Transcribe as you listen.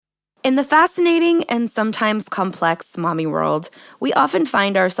In the fascinating and sometimes complex mommy world, we often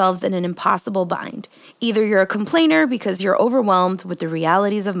find ourselves in an impossible bind. Either you're a complainer because you're overwhelmed with the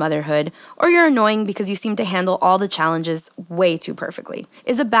realities of motherhood, or you're annoying because you seem to handle all the challenges way too perfectly.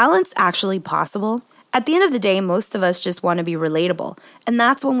 Is a balance actually possible? At the end of the day, most of us just want to be relatable, and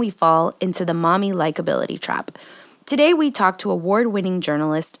that's when we fall into the mommy likability trap. Today, we talk to award-winning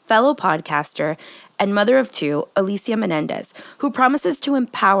journalist, fellow podcaster, and mother of two, Alicia Menendez, who promises to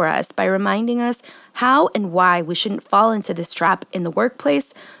empower us by reminding us how and why we shouldn't fall into this trap in the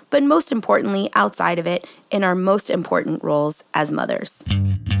workplace, but most importantly, outside of it, in our most important roles as mothers.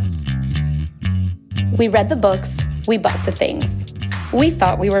 We read the books, we bought the things. We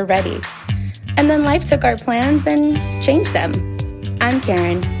thought we were ready. And then life took our plans and changed them. I'm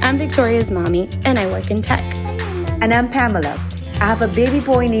Karen, I'm Victoria's mommy, and I work in tech. And I'm Pamela. I have a baby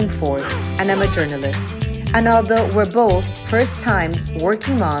boy named Ford, and I'm a journalist. And although we're both first-time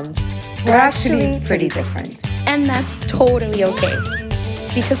working moms, we're actually pretty different. And that's totally okay,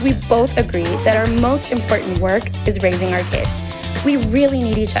 because we both agree that our most important work is raising our kids. We really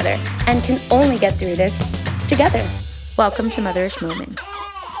need each other and can only get through this together. Welcome to Motherish Moments.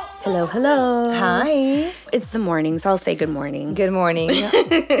 Hello, hello. Hi. It's the morning, so I'll say good morning. Good morning.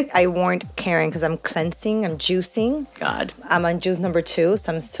 I warned Karen because I'm cleansing, I'm juicing. God. I'm on juice number 2,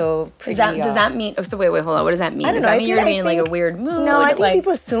 so I'm still pretty... Does that mean... Oh, so wait, hold on. What does that mean? I don't does know. that mean you're going to be in like a weird mood? No, I think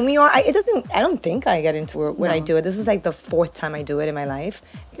people assume you are. I don't think I get into it when I do it. This is like the 4th time I do it in my life.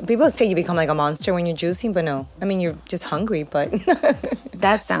 People say you become like a monster when you're juicing, but no. I mean, you're just hungry, but...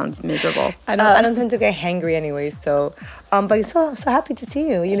 That sounds miserable. I don't tend to get hangry anyway, so... but so happy to see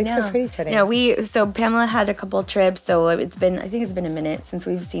you. You look so pretty today. No, so Pamela had a couple trips, so I think it's been a minute since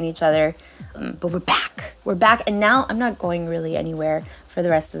we've seen each other. But we're back. We're back, and now I'm not going really anywhere for the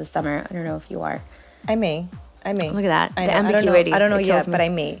rest of the summer. I don't know if you are. I may. Look at that. The ambiguity. I don't know yet, but I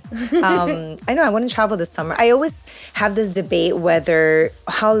may. I know I want to travel this summer. I always have this debate whether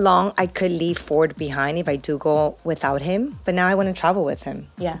how long I could leave Ford behind if I do go without him. But now I want to travel with him.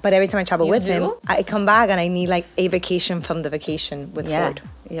 Yeah. But every time I travel with him, I come back and I need like a vacation from the vacation with Ford. Yeah.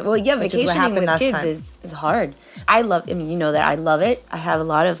 Well, yeah, vacationing with kids is hard. You know that I love it. I have a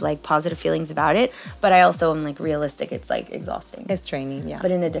lot of like positive feelings about it, but I also am like realistic. It's like exhausting. It's draining, yeah.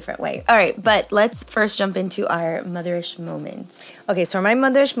 But in a different way. All right, but let's first jump into our motherish moments. Okay, so my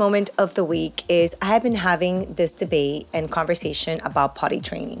motherish moment of the week is I have been having this debate and conversation about potty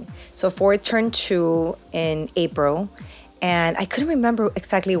training. So Ford turned 2 in April. And I couldn't remember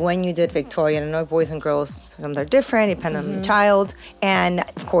exactly when you did, Victoria. I know boys and girls, they're different, depending on the child. And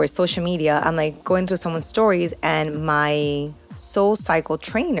of course, social media, I'm like going through someone's stories and my SoulCycle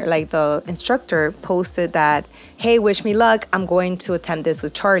trainer, like the instructor, posted that, hey, wish me luck. I'm going to attempt this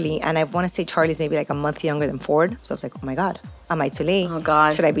with Charlie. And I want to say Charlie's maybe like a month younger than Ford. So I was like, oh my God, am I too late? Oh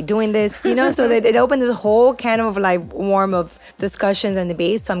God. Should I be doing this? So that it opened this whole can of like warm of discussions and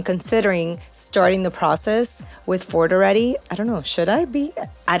debates. So I'm considering starting the process with Ford already. I don't know. Should I be?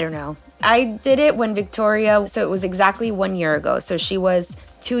 I don't know. I did it when Victoria, so it was exactly 1 year ago. So she was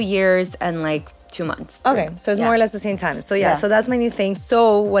 2 years and like 2 months. Okay, so it's more or less the same time. So so that's my new thing.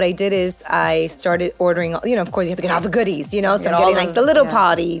 So what I did is I started ordering, of course you have to get all the goodies, so I'm getting like the little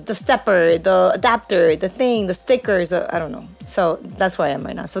potty, the stepper, the adapter, the thing, the stickers, I don't know. So that's where I am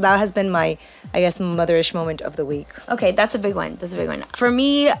right now. So that has been my, I guess, motherish moment of the week. Okay, that's a big one. For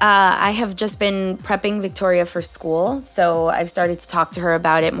me, I have just been prepping Victoria for school. So I've started to talk to her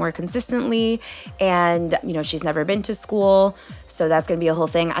about it more consistently. And, she's never been to school. So that's going to be a whole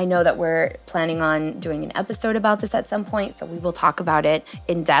thing. I know that we're planning on doing an episode about this at some point. So we will talk about it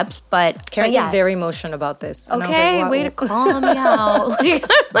in depth. But Karen is very emotional about this. And okay, way to call me out.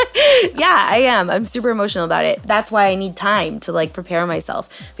 Yeah, I am. I'm super emotional about it. That's why I need time to like prepare myself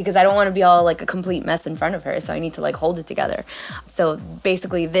because I don't want to be all like a complete mess in front of her. So I need to like hold it together. So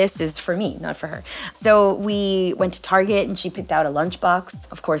basically this is for me, not for her. So we went to Target and she picked out a lunchbox.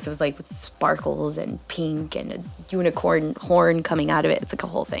 Of course, it was like with sparkles and pink and a unicorn horn coming out of it. It's like a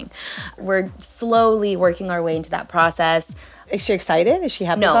whole thing. We're slowly working our way into that process. Is she excited? Is she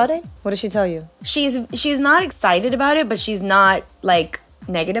happy about it? What did she tell you? She's not excited about it, but she's not like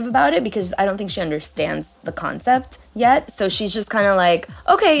negative about it because I don't think she understands the concept yet. So she's just kind of like,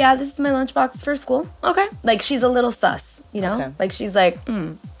 okay, yeah, this is my lunchbox for school. Okay. Like she's a little sus, Okay. Like she's like,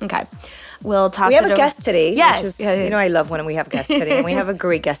 okay. We'll toss it over. We have a guest today. Yes. Which is, I love when we have guests today. And we have a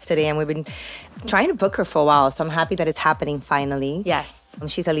great guest today. And we've been trying to book her for a while. So I'm happy that it's happening finally. Yes.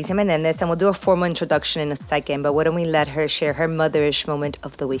 She's Alicia Menendez, and we'll do a formal introduction in a second, but why don't we let her share her motherish moment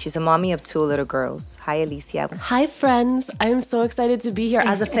of the week? She's a mommy of 2 little girls. Hi, Alicia. Hi, friends. I'm so excited to be here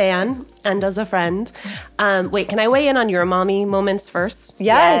as a fan and as a friend. Wait, can I weigh in on your mommy moments first?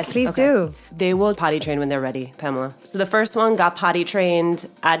 Yes, please do. They will potty train when they're ready, Pamela. So the first one got potty trained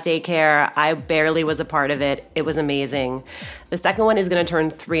at daycare. I barely was a part of it. It was amazing. The second one is going to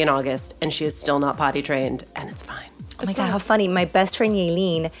turn 3 in August, and she is still not potty trained, and it's fine. Oh my God, how funny. My best friend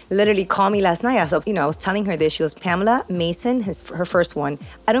Yaelin literally called me last night. I was telling her this. She goes, Pamela, Mason, her first one.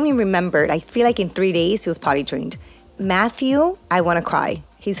 I don't even remember. I feel like in 3 days he was potty trained. Matthew, I want to cry.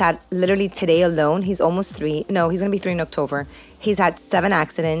 He's had literally today alone, he's almost 3. No, he's going to be 3 in October. He's had 7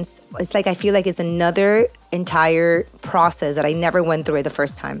 accidents. It's like I feel like it's another entire process that I never went through it the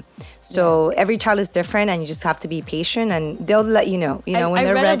first time. So every child is different, and you just have to be patient, and they'll let you know. When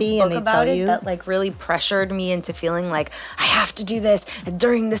they're ready and they tell you. That like really pressured me into feeling like I have to do this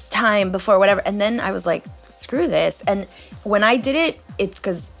during this time before whatever. And then I was like, screw this. And when I did it, it's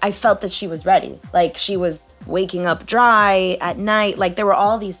because I felt that she was ready. Like she was waking up dry at night. Like there were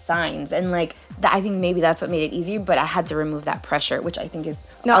all these signs, and like I think maybe that's what made it easier, but I had to remove that pressure, which I think is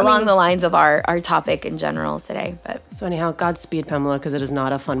along the lines of our topic in general today. But so anyhow, Godspeed, Pamela, because it is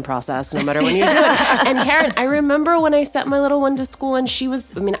not a fun process, no matter when you do it. And Karen, I remember when I sent my little one to school, and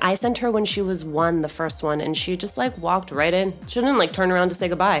I sent her when she was 1, the first one, and she just like walked right in. She didn't like turn around to say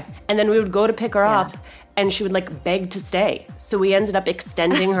goodbye. And then we would go to pick her up, and she would like beg to stay. So we ended up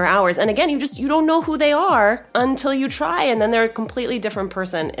extending her hours. And again, you don't know who they are until you try. And then they're a completely different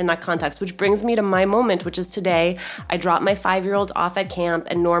person in that context, which brings me to my moment, which is today. I dropped my 5-year-old off at camp,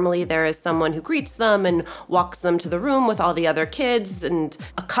 and normally there is someone who greets them and walks them to the room with all the other kids, and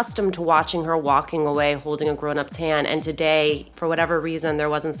accustomed to watching her walking away, holding a grown-up's hand. And today, for whatever reason, there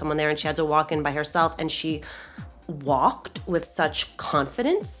wasn't someone there, and she had to walk in by herself. And she walked with such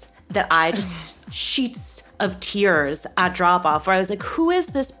confidence that I just sheets of tears at drop-off, where I was like, who is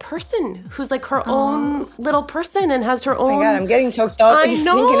this person who's like her own little person and has her own... Oh my God, I'm getting choked up just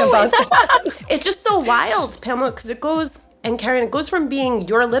thinking about this. It's just so wild, Pamela, because it goes from being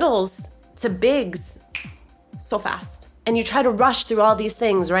your littles to bigs so fast. And you try to rush through all these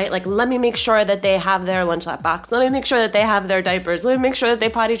things, right? Like, let me make sure that they have their lunch box. Let me make sure that they have their diapers. Let me make sure that they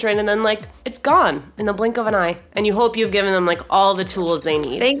potty train. And then, like, it's gone in the blink of an eye. And you hope you've given them, like, all the tools they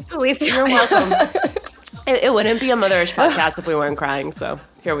need. Thanks, Alicia. You're welcome. It wouldn't be a motherish podcast if we weren't crying. So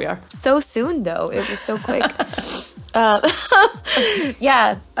here we are. So soon, though. It was so quick.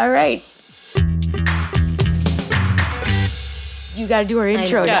 Yeah. All right. You got to do our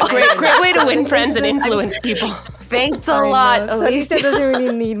intro. Yeah, great way to win friends and influence people. Thanks a lot, Alicia. Doesn't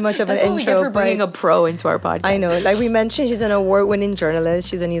really need much of an intro. That's what we get for bringing a pro into our podcast. I know. Like we mentioned, she's an award-winning journalist.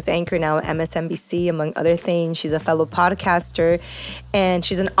 She's a news anchor now at MSNBC, among other things. She's a fellow podcaster, and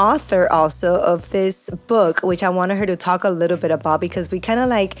she's an author also of this book, which I wanted her to talk a little bit about, because we kind of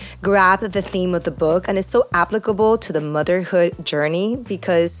like grabbed the theme of the book, and it's so applicable to the motherhood journey,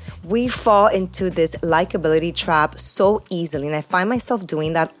 because we fall into this likability trap so easily. And I find myself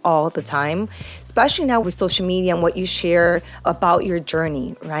doing that all the time, especially now with social media and what you share about your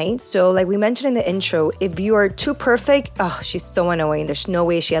journey, right? So like we mentioned in the intro, if you are too perfect, she's so annoying. There's no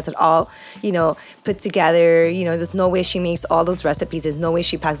way she has it all, put together. There's no way she makes all those recipes. There's no way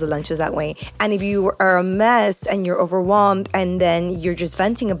she packs the lunches that way. And if you are a mess and you're overwhelmed and then you're just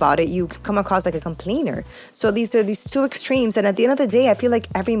venting about it, you come across like a complainer. So these are these two extremes. And at the end of the day, I feel like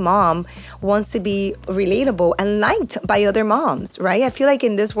every mom wants to be relatable and liked by other moms, right? I feel like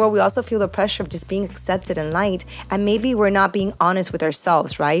in this world, we also feel the pressure of just being accepted and liked. And maybe we're not being honest with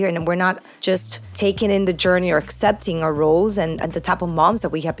ourselves, right? And we're not just taking in the journey or accepting our roles and the type of moms that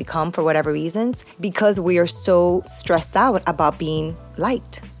we have become for whatever reasons, because we are so stressed out about being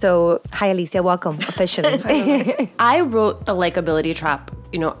liked. So, hi, Alicia. Welcome, officially. I wrote The Likeability Trap.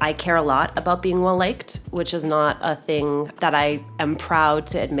 I care a lot about being well-liked, which is not a thing that I am proud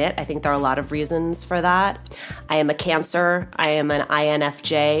to admit. I think there are a lot of reasons for that. I am a Cancer. I am an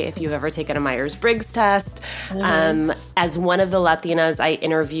INFJ, if you've ever taken a Myers-Briggs test. Mm-hmm. As one of the Latinas I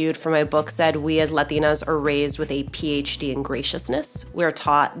interviewed for my book said, we as Latinas are raised with a PhD in graciousness. We're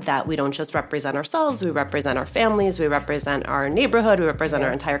taught that we don't just represent ourselves, we represent our families, we represent our neighborhood, we represent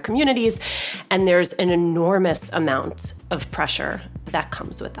our entire communities. And there's an enormous amount of pressure that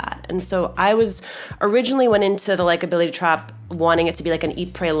comes with that. And so I originally went into The Likeability Trap wanting it to be like an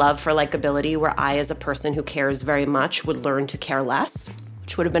eat, pray, love for likability, where I, as a person who cares very much, would learn to care less,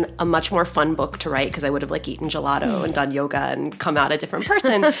 which would have been a much more fun book to write, because I would have like eaten gelato and done yoga and come out a different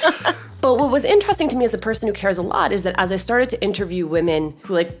person. But what was interesting to me as a person who cares a lot is that as I started to interview women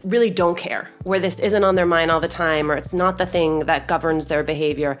who like really don't care, where this isn't on their mind all the time, or it's not the thing that governs their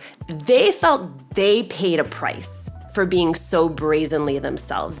behavior, they felt they paid a price for being so brazenly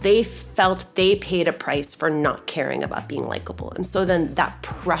themselves. They felt they paid a price for not caring about being likable. And so then that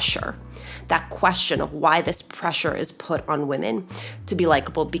pressure, that question of why this pressure is put on women to be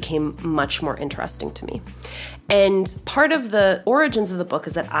likable became much more interesting to me. And part of the origins of the book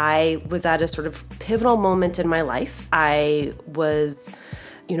is that I was at a sort of pivotal moment in my life. I was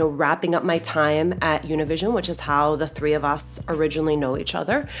wrapping up my time at Univision, which is how the three of us originally know each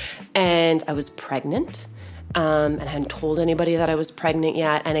other. And I was pregnant. And I hadn't told anybody that I was pregnant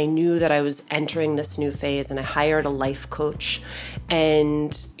yet. And I knew that I was entering this new phase, and I hired a life coach.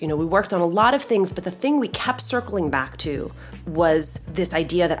 And, we worked on a lot of things, but the thing we kept circling back to was this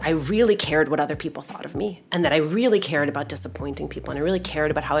idea that I really cared what other people thought of me, and that I really cared about disappointing people, and I really cared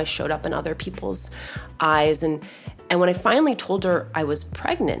about how I showed up in other people's eyes. And when I finally told her I was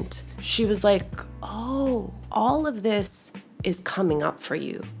pregnant, she was like, oh, all of this is coming up for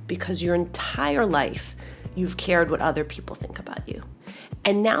you because your entire life you've cared what other people think about you.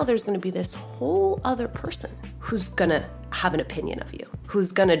 And now there's going to be this whole other person who's going to have an opinion of you,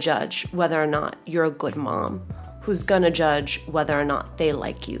 who's going to judge whether or not you're a good mom, who's going to judge whether or not they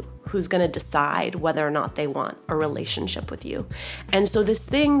like you, who's going to decide whether or not they want a relationship with you. And so this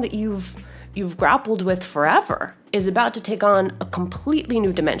thing that you've grappled with forever is about to take on a completely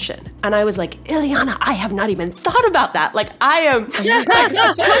new dimension. And I was like, Ileana, I have not even thought about that. Like, I am, put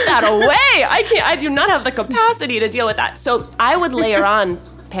that away. I do not have the capacity to deal with that. So I would layer on,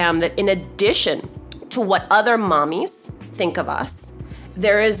 Pam, that in addition to what other mommies think of us,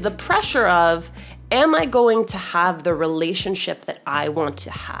 there is the pressure of, am I going to have the relationship that I want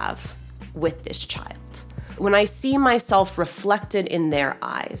to have with this child? When I see myself reflected in their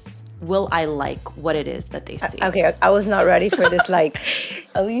eyes, will I like what it is that they see? Okay, I was not ready for this. Like,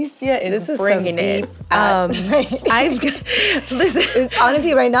 Alicia is bringing it. Listen,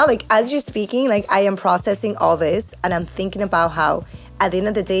 honestly, right now, like as you're speaking, like I am processing all this, and I'm thinking about how, at the end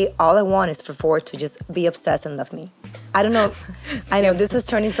of the day, all I want is for Ford to just be obsessed and love me. I don't know. I know this has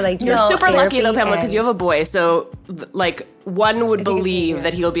turned into like you're super lucky though, Pamela, because you have a boy. So like one would believe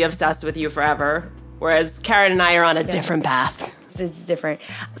that he'll be obsessed with you forever, whereas Karen and I are on a different path. It's different.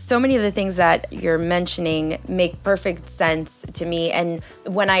 So many of the things that you're mentioning make perfect sense to me. And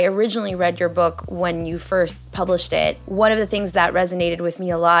when I originally read your book, when you first published it, one of the things that resonated with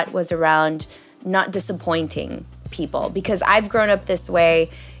me a lot was around not disappointing people. Because I've grown up this way,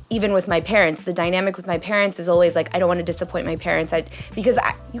 even with my parents. The dynamic with my parents is always like, I don't want to disappoint my parents.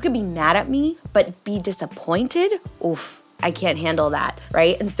 You could be mad at me, but be disappointed? Oof. I can't handle that,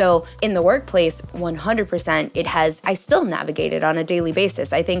 right? And so in the workplace, 100%, I still navigate it on a daily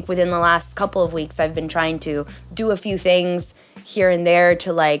basis. I think within the last couple of weeks, I've been trying to do a few things here and there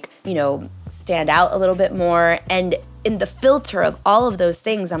to stand out a little bit more. And in the filter of all of those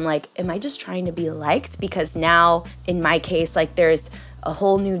things, I'm like, am I just trying to be liked? Because now, in my case, like there's a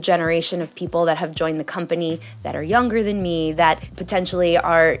whole new generation of people that have joined the company that are younger than me, that potentially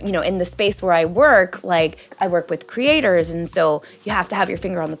are, in the space where I work, like I work with creators. And so you have to have your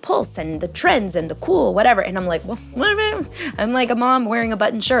finger on the pulse and the trends and the cool, whatever. And I'm like, well, I'm like a mom wearing a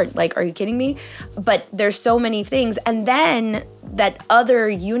button shirt. Like, are you kidding me? But there's so many things. And then that other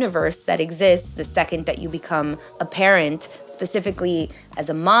universe that exists the second that you become a parent, specifically as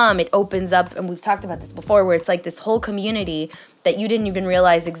a mom, it opens up, and we've talked about this before, where it's like this whole community that you didn't even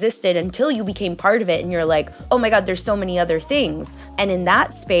realize existed until you became part of it. And you're like, oh my God, there's so many other things. And in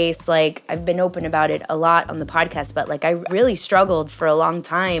that space, like I've been open about it a lot on the podcast, but like I really struggled for a long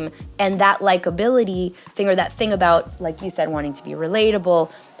time. And that likability thing, or that thing about, like you said, wanting to be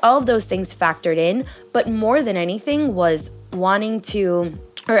relatable, all of those things factored in. But more than anything was wanting to,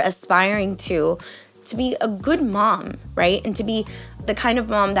 or aspiring to be a good mom, right? And to be the kind of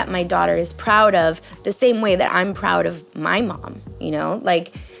mom that my daughter is proud of, the same way that I'm proud of my mom,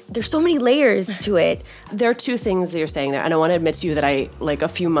 Like, there's so many layers to it. There are two things that you're saying there. And I want to admit to you that I, like a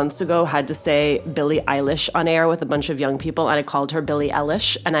few months ago, had to say Billie Eilish on air with a bunch of young people, and I called her Billie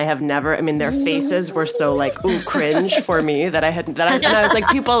Eilish. And I have never, their faces were so like, ooh, cringe for me and I was like,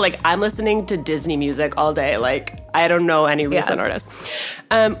 people, like, I'm listening to Disney music all day. Like, I don't know any recent artists.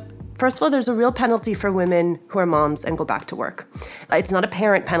 First of all, there's a real penalty for women who are moms and go back to work. It's not a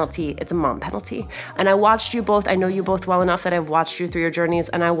parent penalty, it's a mom penalty. And I watched you both, I know you both well enough that I've watched you through your journeys,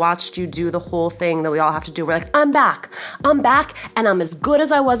 and I watched you do the whole thing that we all have to do. We're like, I'm back, and I'm as good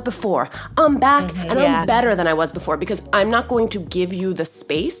as I was before. I'm back, and I'm better than I was before, because I'm not going to give you the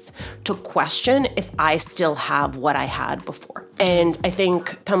space to question if I still have what I had before. And I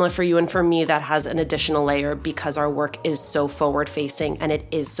think, Pamela, for you and for me, that has an additional layer because our work is so forward-facing and it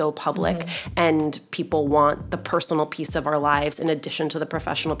is so public, and people want the personal piece of our lives in addition to the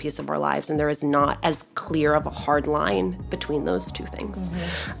professional piece of our lives, and there is not as clear of a hard line between those two things.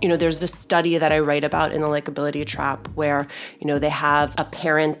 You know, there's this study that I write about in The Likeability Trap where, you know, they have a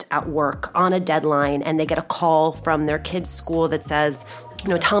parent at work on a deadline and they get a call from their kid's school that says, you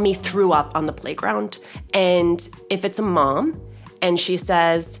know, Tommy threw up on the playground. And if it's a mom and she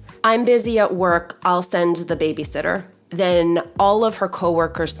says, I'm busy at work, I'll send the babysitter, then all of her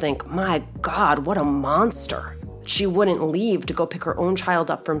coworkers think, my God, what a monster. She wouldn't leave to go pick her own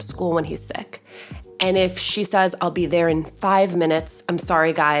child up from school when he's sick. And if she says, I'll be there in 5 minutes, I'm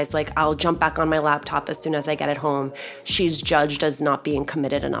sorry, guys, like I'll jump back on my laptop as soon as I get it home, she's judged as not being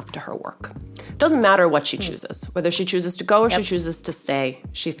committed enough to her work. Doesn't matter what she chooses. Whether she chooses to go or she chooses to stay,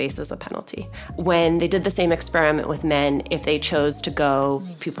 she faces a penalty. When they did the same experiment with men, if they chose to go,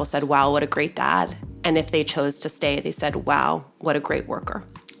 people said, wow, what a great dad. And if they chose to stay, they said, wow, what a great worker.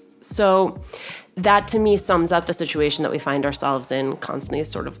 So that to me sums up the situation that we find ourselves in, constantly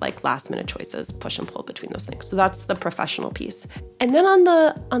sort of like last minute choices, push and pull between those things. So that's the professional piece. And then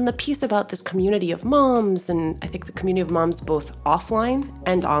on the piece about this community of moms, and I think the community of moms both offline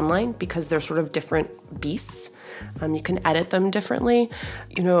and online, because they're sort of different beasts. You can edit them differently.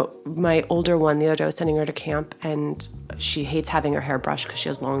 You know, my older one, the other day I was sending her to camp and she hates having her hair brushed because she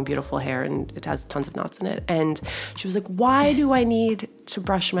has long, beautiful hair and it has tons of knots in it. And she was like, why do I need to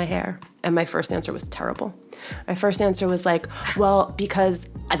brush my hair? And my first answer was terrible. My first answer was like, well, because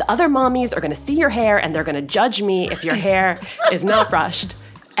the other mommies are going to see your hair and they're going to judge me if your hair is not brushed.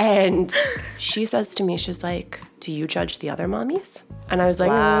 And she says to me, she's like, do you judge the other mommies? And I was like,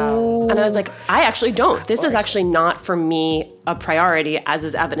 wow. And I was like, I actually don't. This is actually not for me a priority, as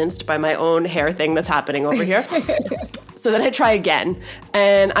is evidenced by my own hair thing that's happening over here. So then I try again.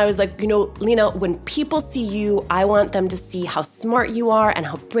 And I was like, you know, Lena, when people see you, I want them to see how smart you are and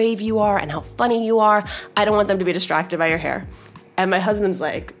how brave you are and how funny you are. I don't want them to be distracted by your hair. And my husband's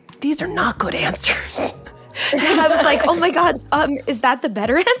like, these are not good answers. I was like, oh my God, is that the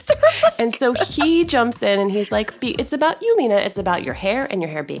better answer? And so he jumps in and he's like, it's about you, Lena. It's about your hair and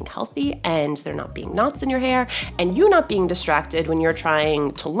your hair being healthy and there not being knots in your hair and you not being distracted when you're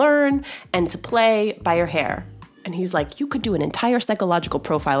trying to learn and to play by your hair. And he's like, you could do an entire psychological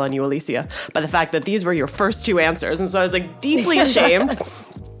profile on you, Alicia, by the fact that these were your first two answers. And so I was like deeply ashamed.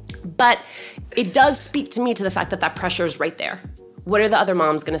 But it does speak to me to the fact that pressure is right there. What are the other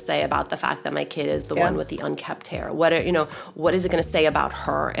moms going to say about the fact that my kid is the one with the unkept hair? What is it going to say about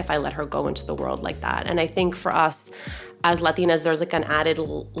her if I let her go into the world like that? And I think for us as Latinas, there's like an added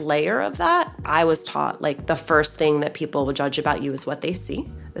layer of that. I was taught like the first thing that people will judge about you is what they see.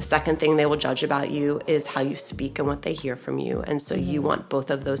 The second thing they will judge about you is how you speak and what they hear from you. And so you want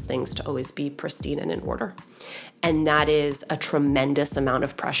both of those things to always be pristine and in order. And that is a tremendous amount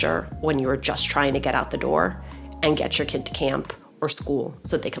of pressure when you're just trying to get out the door and get your kid to camp or school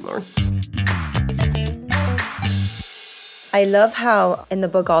so that they can learn. I love how in the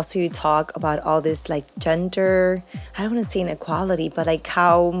book also you talk about all this like gender, I don't want to say inequality, but like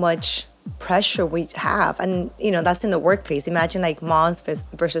how much pressure we have. And, you know, that's in the workplace. Imagine like moms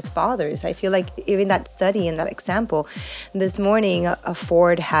versus fathers. I feel like even that study and that example, this morning, a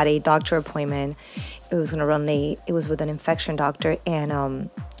Ford had a doctor appointment. It was going to run late. It was with an infection doctor.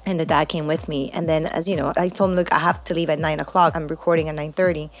 And the dad came with me. And then, as you know, I told him, look, I have to leave at 9 o'clock. I'm recording at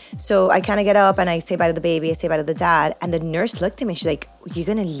 9:30. So I kind of get up and I say bye to the baby. I say bye to the dad. And the nurse looked at me. She's like, you're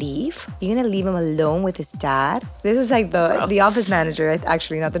going to leave? You're going to leave him alone with his dad? This is like the office manager,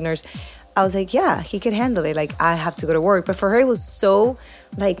 actually, not the nurse. I was like, yeah, he could handle it. Like, I have to go to work. But for her, it was so,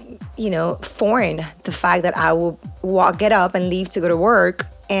 like, you know, foreign, the fact that I will get up and leave to go to work.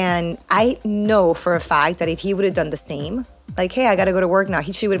 And I know for a fact that if he would have done the same, like, hey, I got to go to work now.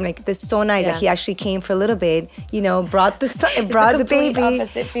 She would have been like, this is so nice that he actually came for a little bit, you know, brought the baby,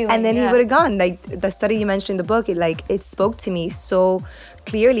 feeling, and then he would have gone. Like, the study you mentioned in the book, it spoke to me so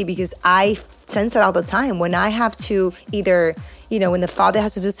clearly because I sense it all the time. When I have to either, you know, when the father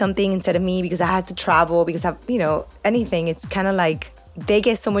has to do something instead of me because I had to travel, because I, you know, anything, it's kind of like they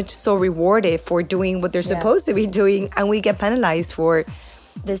get so rewarded for doing what they're supposed to be doing, and we get penalized for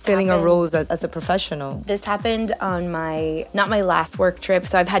filling our roles as a professional. This happened on not my last work trip.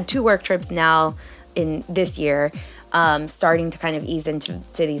 So I've had 2 work trips now in this year, starting to kind of ease into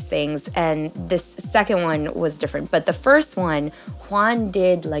these things. And this second one was different. But the first one, Juan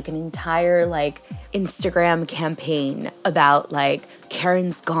did like an entire Instagram campaign about like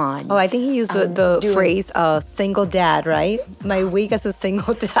Karen's gone. Oh, I think he used the phrase single dad, right? My week as a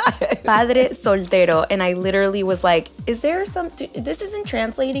single dad. Padre soltero. And I literally was like, is there this isn't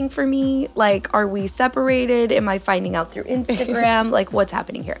translating for me. Like, are we separated? Am I finding out through Instagram? Like, what's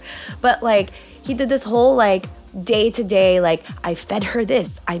happening here? But like, he did this whole like day to day, like, I fed her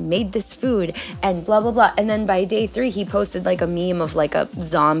this, I made this food, and blah, blah, blah. And then by day 3, he posted like a meme of like a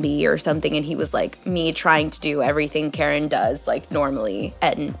zombie or something. And he was like, me trying to do everything Karen does like normally.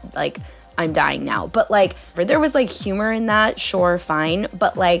 And like, I'm dying now. But like, there was like humor in that, sure, fine.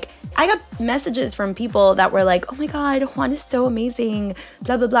 But like, I got messages from people that were like, oh my God, Juan is so amazing,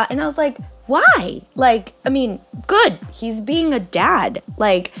 blah, blah, blah. And I was like, why? Like, I mean, good. He's being a dad.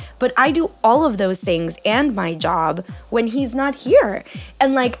 Like, but I do all of those things and my job when he's not here.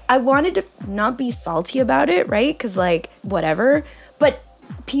 And like, I wanted to not be salty about it, right? Because like, whatever. But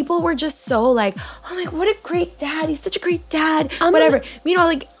people were just so like, oh my, what a great dad. He's such a great dad. Whatever. You know,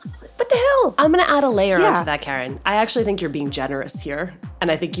 like, what the hell? I'm going to add a layer onto that, Karen. I actually think you're being generous here.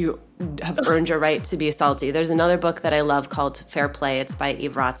 And I think you have earned your right to be salty. There's another book that I love called Fair Play. It's by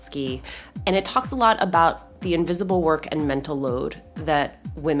Eve Rodsky. And it talks a lot about the invisible work and mental load that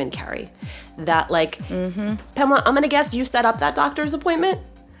women carry. That like, Pamela, I'm going to guess you set up that doctor's appointment.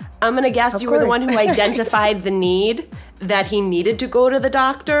 I'm going to guess you were the one who identified the need that he needed to go to the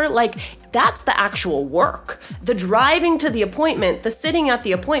doctor. Like, that's the actual work. The driving to the appointment, the sitting at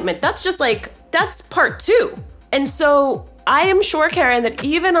the appointment, that's just like, that's part 2. And so I am sure, Karen, that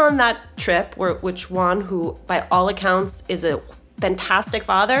even on that trip, which Juan, who by all accounts is a fantastic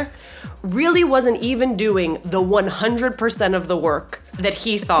father, really wasn't even doing the 100% of the work that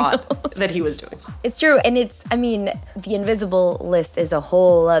he thought that he was doing. It's true. And the invisible list is a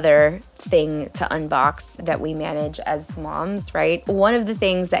whole other thing to unbox that we manage as moms, right? One of the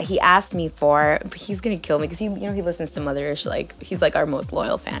things that he asked me for, he's going to kill me because he listens to Motherish, like he's like our most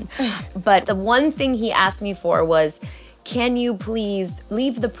loyal fan. But the one thing he asked me for was, can you please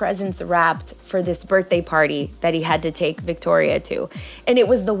leave the presents wrapped for this birthday party that he had to take Victoria to? And it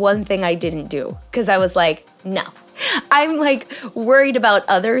was the one thing I didn't do because I was like, no. I'm like worried about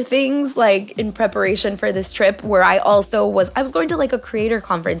other things like in preparation for this trip where I was going to like a creator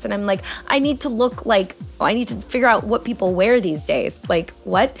conference and I'm like, I need to figure out what people wear these days. Like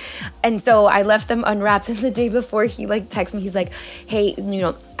what? And so I left them unwrapped and the day before he like texted me, he's like, hey,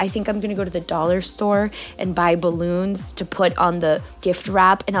 I think I'm going to go to the dollar store and buy balloons to put on the gift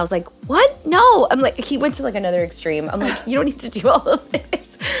wrap. And I was like, what? No. I'm like, he went to like another extreme. I'm like, you don't need to do all of this.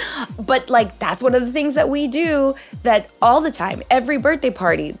 But like, that's one of the things that we do that all the time. Every birthday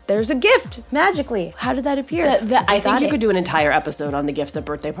party, there's a gift magically. How did that appear? I think you could do an entire episode on the gifts at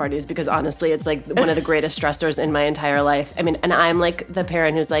birthday parties because honestly, it's like one of the greatest stressors in my entire life. I mean, and I'm like the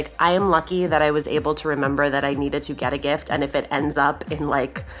parent who's like, I am lucky that I was able to remember that I needed to get a gift. And if it ends up in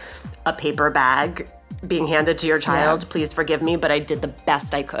like a paper bag being handed to your child, please forgive me, but I did the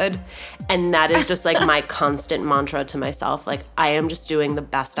best I could. And that is just like my constant mantra to myself. Like, I am just doing the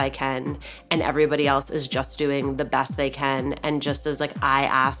best I can and everybody else is just doing the best they can. And just as like I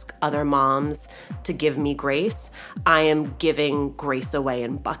ask other moms to give me grace, I am giving grace away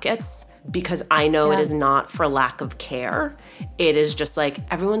in buckets because I know it is not for lack of care. It is just like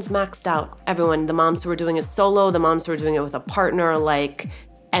everyone's maxed out. Everyone, the moms who are doing it solo, the moms who are doing it with a partner,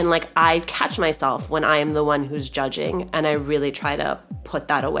 and like I catch myself when I am the one who's judging, and I really try to put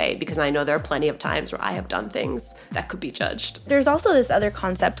that away because I know there are plenty of times where I have done things that could be judged. There's also this other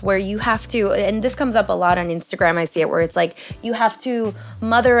concept where you have to, and this comes up a lot on Instagram, I see it, where it's like you have to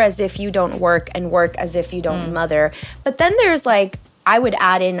mother as if you don't work and work as if you don't mother. But then there's like, I would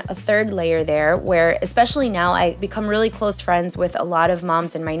add in a third layer there where, especially now, I become really close friends with a lot of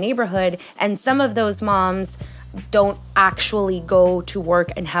moms in my neighborhood, and some of those moms don't actually go to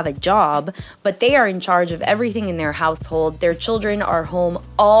work and have a job, but they are in charge of everything in their household. Their children are home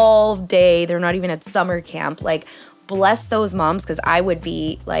all day. They're not even at summer camp. Like, bless those moms, because I would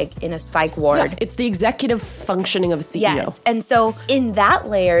be like in a psych ward. Yeah, it's the executive functioning of a CEO. Yes. And so in that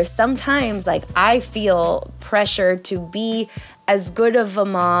layer, sometimes like I feel pressure to be as good of a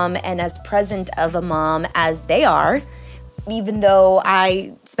mom and as present of a mom as they are, even though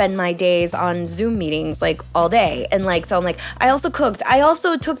I spend my days on Zoom meetings like all day. And like, so I'm like, I also cooked. I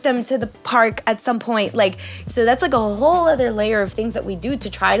also took them to the park at some point. Like, so that's like a whole other layer of things that we do to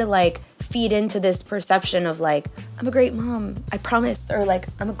try to like feed into this perception of like, I'm a great mom, I promise. Or like,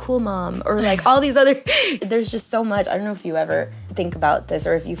 I'm a cool mom, or like all these other, there's just so much. I don't know if you ever think about this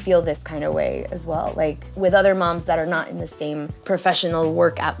or if you feel this kind of way as well, like with other moms that are not in the same professional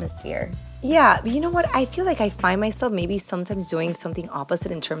work atmosphere. Yeah, but you know what? I feel like I find myself maybe sometimes doing something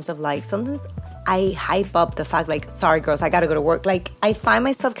opposite in terms of like sometimes I hype up the fact like, sorry girls, I gotta go to work. Like I find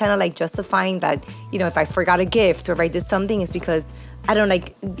myself kind of like justifying that, you know, if I forgot a gift or if I did something, it's because I don't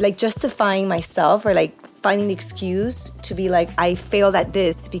like justifying myself or like finding the excuse to be like, I failed at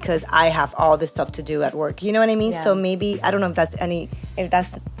this because I have all this stuff to do at work. You know what I mean? Yeah. So maybe, I don't know if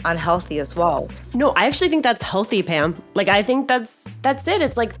that's unhealthy as well. No, I actually think that's healthy, Pam. Like, I think that's it.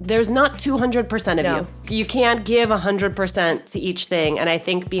 It's like, there's not 200% of you. You can't give 100% to each thing. And I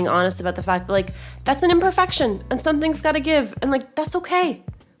think being honest about the fact that, like, that's an imperfection and something's got to give. And, like, that's okay.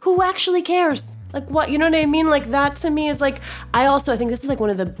 Who actually cares? Like, what, you know what I mean? Like, that to me is like, I think this is like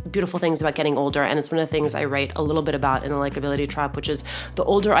one of the beautiful things about getting older. And it's one of the things I write a little bit about in the Likeability Trap, which is the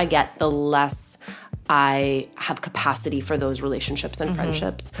older I get, the less I have capacity for those relationships and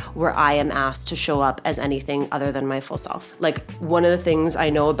friendships where I am asked to show up as anything other than my full self. Like, one of the things I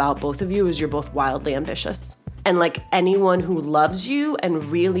know about both of you is you're both wildly ambitious. And like anyone who loves you and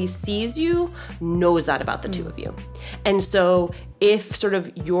really sees you knows that about the two of you. And so if sort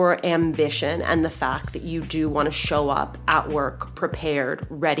of your ambition and the fact that you do want to show up at work prepared,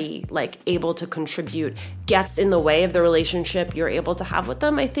 ready, like able to contribute gets in the way of the relationship you're able to have with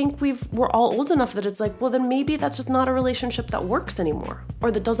them, I think we're all old enough that it's like, well, then maybe that's just not a relationship that works anymore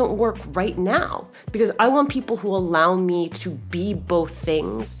or that doesn't work right now. Because I want people who allow me to be both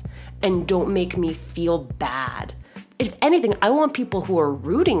things and don't make me feel bad. If anything, I want people who are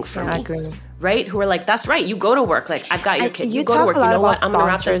rooting for me. I agree. Right? Who are like, that's right, you go to work. Like, I've got your kid. You go to talk work. a lot You know about what? I'm going to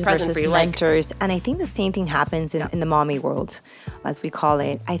wrap this sponsors present for versus you. mentors, and I think the same thing happens in the mommy world, as we call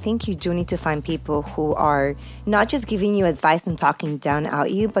it. I think you do need to find people who are not just giving you advice and talking down at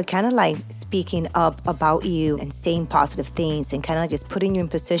you, but kind of like speaking up about you and saying positive things and kind of just putting you in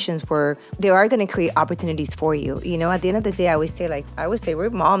positions where they are going to create opportunities for you. You know, at the end of the day, I always say we're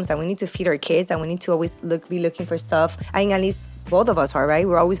moms and we need to feed our kids and we need to always be looking for stuff. I think at least both of us are, right?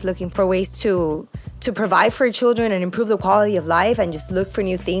 We're always looking for ways to provide for children and improve the quality of life and just look for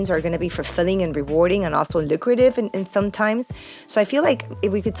new things that are going to be fulfilling and rewarding and also lucrative in sometimes. So I feel like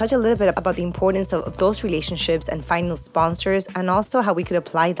if we could touch a little bit about the importance of those relationships and finding those sponsors and also how we could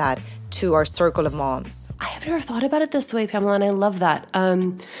apply that to our circle of moms. I have never thought about it this way, Pamela, and I love that.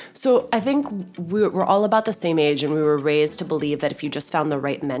 So I think we're all about the same age, and we were raised to believe that if you just found the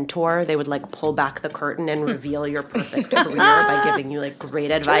right mentor, they would like pull back the curtain and reveal your perfect career by giving you like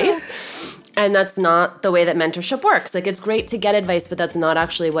great advice. And that's not the way that mentorship works. Like, it's great to get advice, but that's not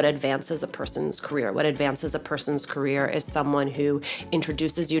actually what advances a person's career. What advances a person's career is someone who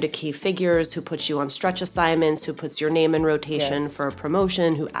introduces you to key figures, who puts you on stretch assignments, who puts your name in rotation for a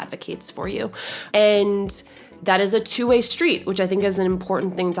promotion, who advocates for you. And that is a two-way street, which I think is an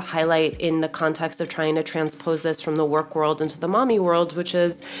important thing to highlight in the context of trying to transpose this from the work world into the mommy world, which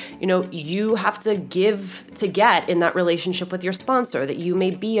is, you know, you have to give to get in that relationship with your sponsor, that you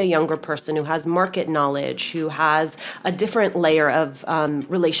may be a younger person who has market knowledge, who has a different layer of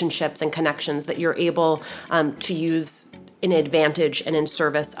relationships and connections that you're able to use in advantage and in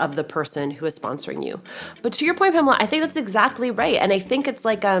service of the person who is sponsoring you. But to your point, Pamela, I think that's exactly right. And I think it's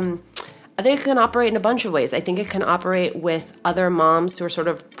like, I think it can operate in a bunch of ways. I think it can operate with other moms who are sort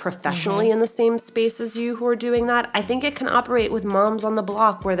of professionally in the same space as you who are doing that. I think it can operate with moms on the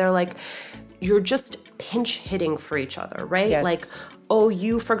block where they're like, you're just pinch hitting for each other, right? Yes. Like, oh,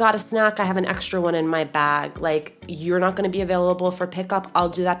 you forgot a snack, I have an extra one in my bag. Like, you're not going to be available for pickup, I'll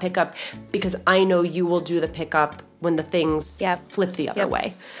do that pickup because I know you will do the pickup when the things flip the other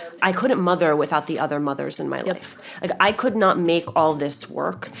way. I couldn't mother without the other mothers in my life. Like, I could not make all this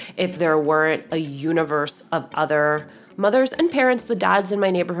work if there weren't a universe of other mothers and parents. The dads in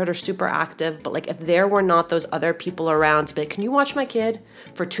my neighborhood are super active, but like, if there were not those other people around to be like, can you watch my kid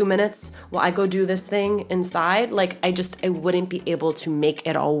for 2 minutes while I go do this thing inside? Like, I wouldn't be able to make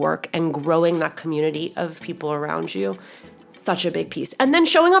it all work. And growing that community of people around you, such a big piece. And then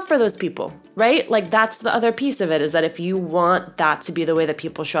showing up for those people, right? Like, that's the other piece of it, is that if you want that to be the way that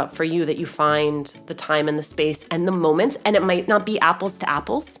people show up for you, that you find the time and the space and the moments, and it might not be apples to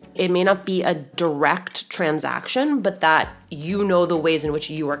apples. It may not be a direct transaction, but that you know the ways in which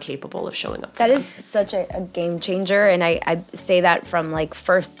you are capable of showing up. That is such a game changer. And I say that from like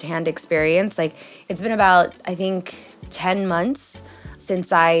firsthand experience. Like, it's been about, I think, 10 months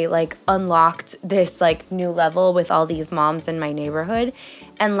since I like unlocked this like new level with all these moms in my neighborhood.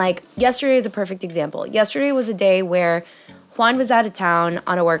 And like, yesterday is a perfect example. Yesterday was a day where Juan was out of town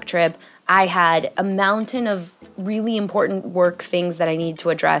on a work trip. I had a mountain of really important work things that I needed to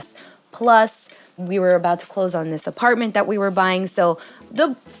address. Plus, we were about to close on this apartment that we were buying. So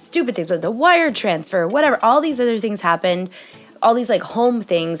the stupid things, the wire transfer, whatever, all these other things happened, all these like home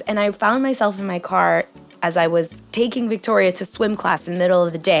things. And I found myself in my car as I was taking Victoria to swim class in the middle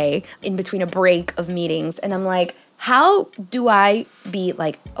of the day in between a break of meetings. And I'm like, how do I be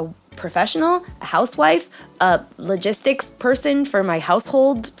like a professional, a housewife, a logistics person for my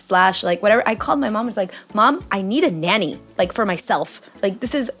household / like whatever. I called my mom and was like, Mom, I need a nanny, like for myself. Like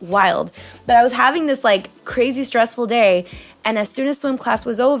this is wild. But I was having this like crazy stressful day. And as soon as swim class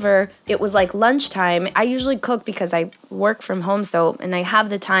was over, it was like lunchtime. I usually cook because I work from home. And I have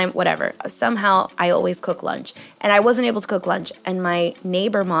the time, whatever. Somehow I always cook lunch. And I wasn't able to cook lunch. And my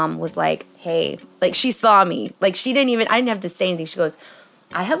neighbor mom was like, hey, like she saw me. Like I didn't have to say anything. She goes,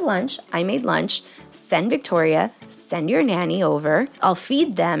 I have lunch. I made lunch. Send Victoria. Send your nanny over. I'll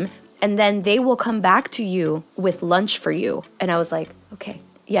feed them. And then they will come back to you with lunch for you. And I was like, okay,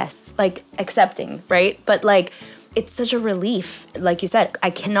 yes, like accepting, right? But like, it's such a relief. Like you said, I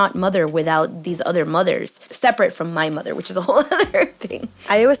cannot mother without these other mothers, separate from my mother, which is a whole other thing.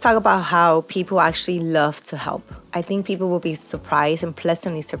 I always talk about how people actually love to help. I think people will be surprised and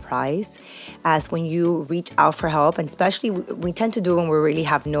pleasantly surprised as when you reach out for help. And especially we tend to do when we really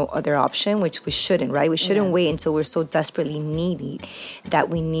have no other option, which we shouldn't, right? We shouldn't wait until we're so desperately needy that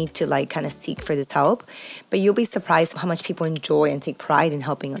we need to like kind of seek for this help. But you'll be surprised how much people enjoy and take pride in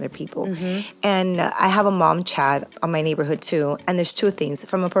helping other people. Mm-hmm. And I have a mom chat on my neighborhood too. And there's two things.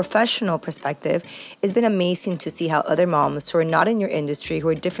 From a professional perspective, it's been amazing to see how other moms who are not in your industry, who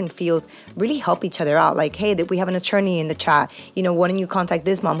are different fields, really help each other out. Like, hey, we have an attorney in the chat. You know, why don't you contact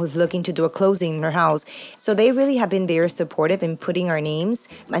this mom who's looking to do a closing in her house? So they really have been very supportive in putting our names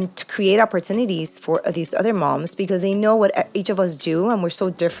and to create opportunities for these other moms because they know what each of us do and we're so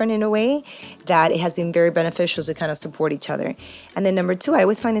different in a way that it has been very beneficial to kind of support each other. And then number two, I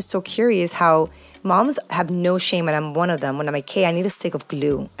always find it so curious how moms have no shame, and I'm one of them. When I'm like, hey, I need a stick of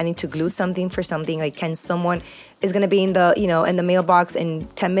glue. I need to glue something for something. Like, can someone is going to be in the, in the mailbox in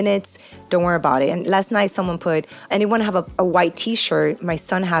 10 minutes? Don't worry about it. And last night someone put, anyone have a white t-shirt? My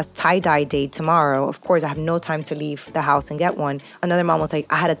son has tie-dye day tomorrow. Of course, I have no time to leave the house and get one. Another mom was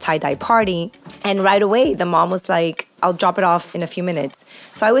like, I had a tie-dye party. And right away, the mom was like, I'll drop it off in a few minutes.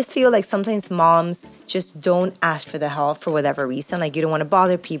 So I always feel like sometimes moms just don't ask for the help for whatever reason. Like you don't want to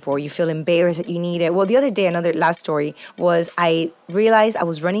bother people or you feel embarrassed that you need it. Well, the other day, last story was I realized I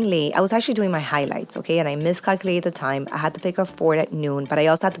was running late. I was actually doing my highlights, okay? And I miscalculated the time. I had to pick up Ford at noon, but I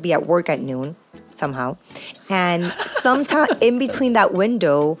also had to be at work at noon somehow. And sometime in between that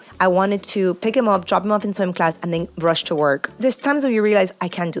window, I wanted to pick him up, drop him off in swim class, and then rush to work. There's times where you realize, I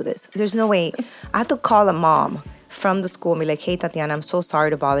can't do this. There's no way. I had to call a mom from the school and be like, hey, Tatiana, I'm so sorry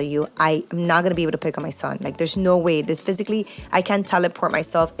to bother you. I am not going to be able to pick up my son. Like, there's no way. Physically, I can't teleport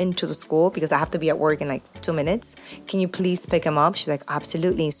myself into the school because I have to be at work in like 2 minutes. Can you please pick him up? She's like,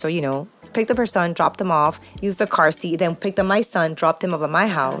 absolutely. So, picked up her son, dropped him off, used the car seat, then picked up my son, dropped him up at my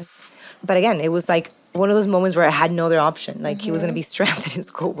house. But again, it was like one of those moments where I had no other option. Like, he was going to be stranded in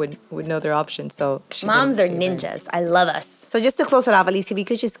school with no other option. So moms are ninjas. I love us. So just to close it off, Alicia, if you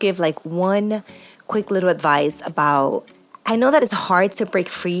could just give like one quick little advice about, I know that it's hard to break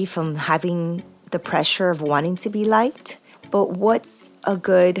free from having the pressure of wanting to be liked, but what's a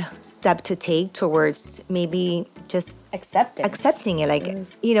good step to take towards maybe just accepting it, like,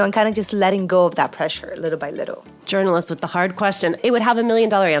 and kind of just letting go of that pressure little by little? Journalist with the hard question. It would have $1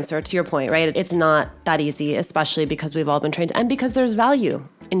 million answer to your point, right? It's not that easy, especially because we've all been trained and because there's value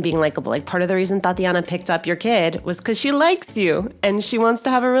in being likable. Like part of the reason Tatiana picked up your kid was because she likes you and she wants to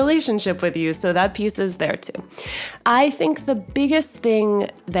have a relationship with you. So that piece is there too. I think the biggest thing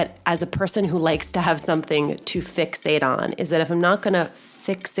that as a person who likes to have something to fixate on is that if I'm not going to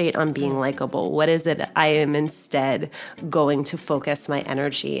fixate on being likable, what is it I am instead going to focus my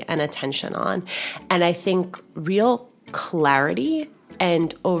energy and attention on? And I think real clarity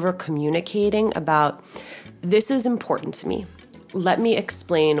and over communicating about this is important to me. Let me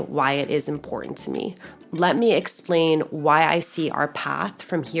explain why it is important to me. Let me explain why I see our path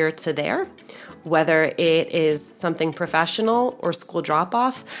from here to there, whether it is something professional or school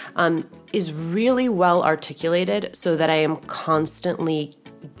drop-off, is really well articulated so that I am constantly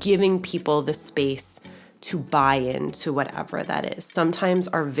giving people the space to buy into whatever that is. Sometimes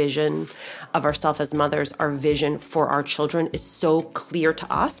our vision of ourselves as mothers, our vision for our children is so clear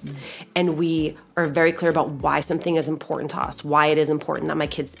to us, and we are very clear about why something is important to us, why it is important that my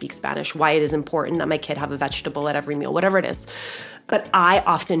kid speak Spanish, why it is important that my kid have a vegetable at every meal, whatever it is. But I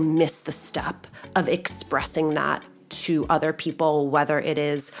often miss the step of expressing that to other people, whether it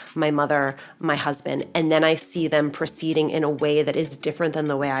is my mother, my husband, and then I see them proceeding in a way that is different than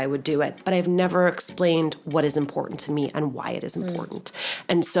the way I would do it. But I've never explained what is important to me and why it is important.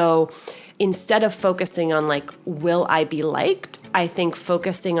 And so instead of focusing on like, will I be liked? I think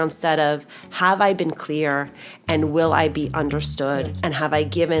focusing on instead of, have I been clear and will I be understood? And have I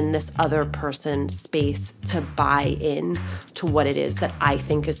given this other person space to buy in to what it is that I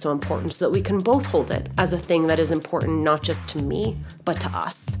think is so important so that we can both hold it as a thing that is important, not just to me, but to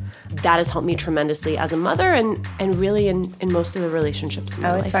us. That has helped me tremendously as a mother and really in most of the relationships in my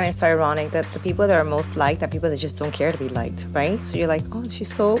life. I always find it so ironic that the people that are most liked are people that just don't care to be liked, right? So you're like, oh,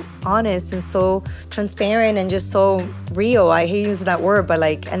 she's so honest and so transparent and just so real. I hate using that word, but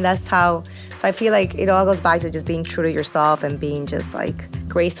like, and that's how, so I feel like it all goes back to just being true to yourself and being just like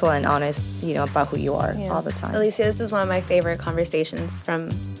graceful and honest, you know, about who you are all the time. Alicia, this is one of my favorite conversations from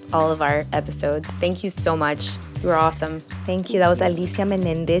all of our episodes. Thank you so much. You were awesome. Thank you. That was Alicia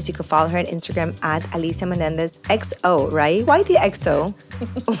Menendez. You can follow her on Instagram at Alicia Menendez XO, right? Why the XO?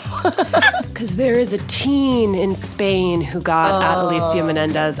 Because there is a teen in Spain who got at Alicia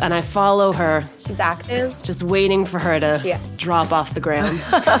Menendez, and I follow her. She's active. Just waiting for her to drop off the ground.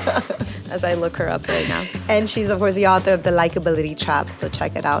 As I look her up right now. And she's, of course, the author of The Likeability Trap, so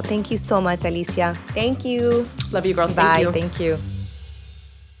check it out. Thank you so much, Alicia. Thank you. Love you, girls. Bye. Thank you. Thank you.